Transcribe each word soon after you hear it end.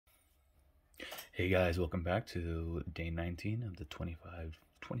Hey guys, welcome back to day 19 of the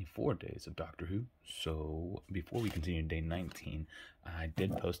 24 days of Doctor Who. So before we continue day 19, I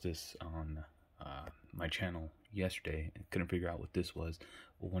did post this on my channel yesterday and couldn't figure out what this was.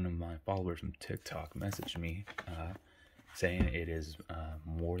 One of my followers from TikTok messaged me saying it is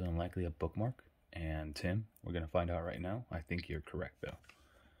more than likely a bookmark. And Tim, we're going to find out right now. I think you're correct though.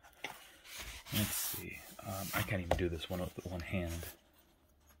 Let's see. I can't even do this one with one hand,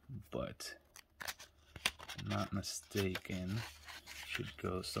 but not mistaken, should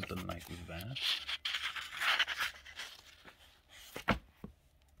go something like that.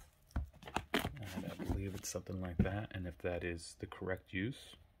 And I believe it's something like that, and if that is the correct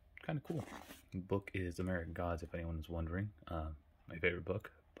use, kind of cool. The book is American Gods, if anyone is wondering. My favorite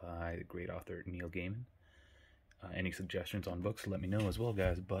book by the great author Neil Gaiman. Any suggestions on books, let me know as well,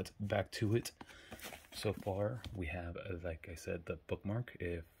 guys. But back to it. So far, we have, like I said, the bookmark.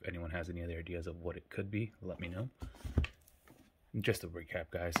 If anyone has any other ideas of what it could be, let me know. Just to recap,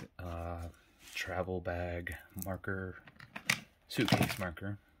 guys. Travel bag marker, suitcase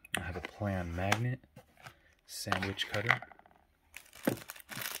marker. I have a plan magnet, sandwich cutter,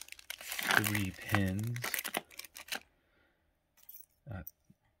 3 pins,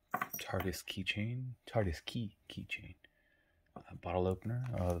 TARDIS key keychain, a bottle opener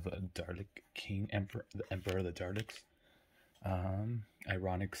of Dalek King, the Emperor of the Daleks,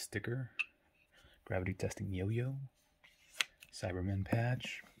 ironic sticker, gravity testing yo-yo, Cyberman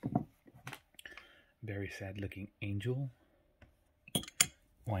patch, very sad looking angel,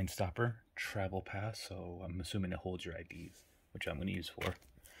 wine stopper, travel pass, so I'm assuming it holds your IDs, which I'm going to use for,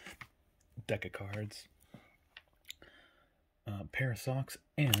 deck of cards, pair of socks,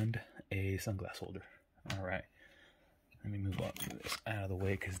 and a sunglass holder. Alright, let me move up this out of the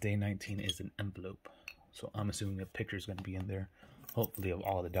way because day 19 is an envelope. So I'm assuming a picture is going to be in there, hopefully of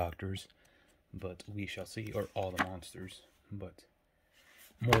all the doctors, but we shall see, or all the monsters. But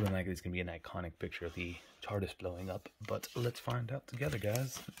more than likely it's going to be an iconic picture of the TARDIS blowing up, but let's find out together,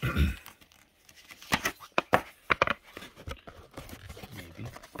 guys. Maybe.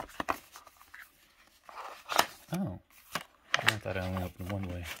 Oh. I thought I only opened one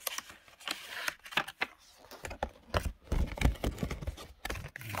way.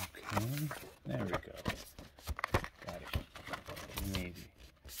 Okay, there we go. Got it. Maybe.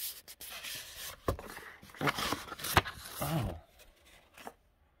 Oh.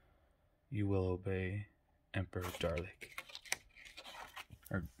 You will obey Emperor Dalek.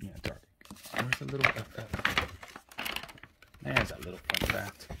 Or, yeah, Dalek. Where's the little FF? There's that little fun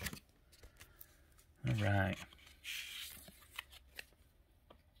fact. Alright.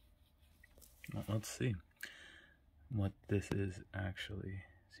 Well, let's see what this is actually.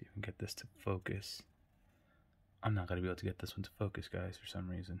 See if we can get this to focus. I'm not going to be able to get this one to focus, guys, for some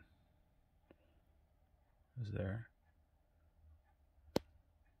reason. Is there?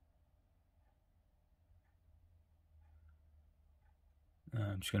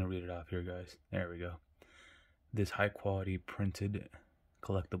 I'm just going to read it off here, guys. There we go. This high quality printed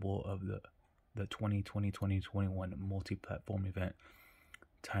collectible of the 2020-2021 multi-platform event,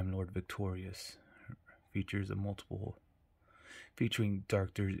 Time Lord Victorious, features featuring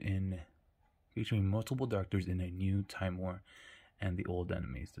multiple doctors in a new time war and the old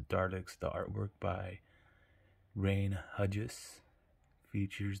enemies, the Daleks. The artwork by Rain Hudges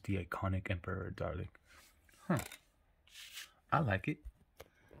features the iconic Emperor Dalek. Huh. I like it.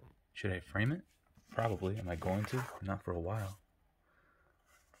 Should I frame it? Probably. Am I going to? Not for a while.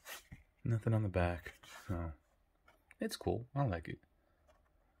 Nothing on the back. Oh. It's cool. I like it.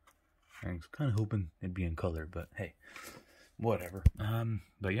 I was kind of hoping it'd be in color, but hey, whatever.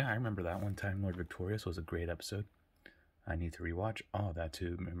 But yeah, I remember that one. Time Lord Victorious was a great episode. I need to rewatch all of that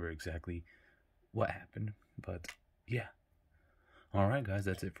to remember exactly what happened. But yeah. Alright, guys,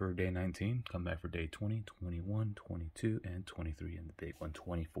 that's it for day 19. Come back for day 20, 21, 22, and 23, and the big one,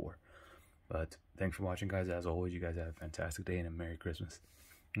 24. But thanks for watching, guys. As always, you guys have a fantastic day and a Merry Christmas.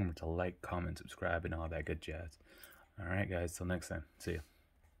 Remember to like, comment, subscribe, and all that good jazz. Alright, guys, till next time. See ya.